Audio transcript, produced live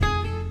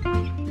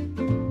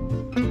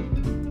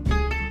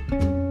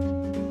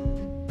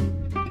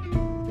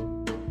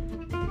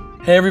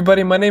Hey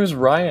everybody, my name is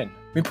Ryan.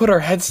 We put our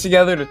heads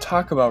together to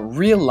talk about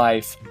real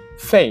life,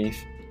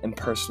 faith, and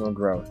personal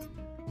growth.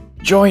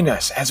 Join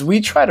us as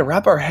we try to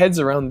wrap our heads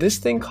around this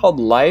thing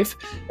called life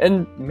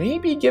and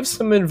maybe give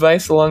some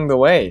advice along the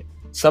way,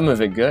 some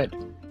of it good.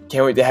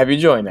 Can't wait to have you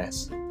join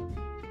us.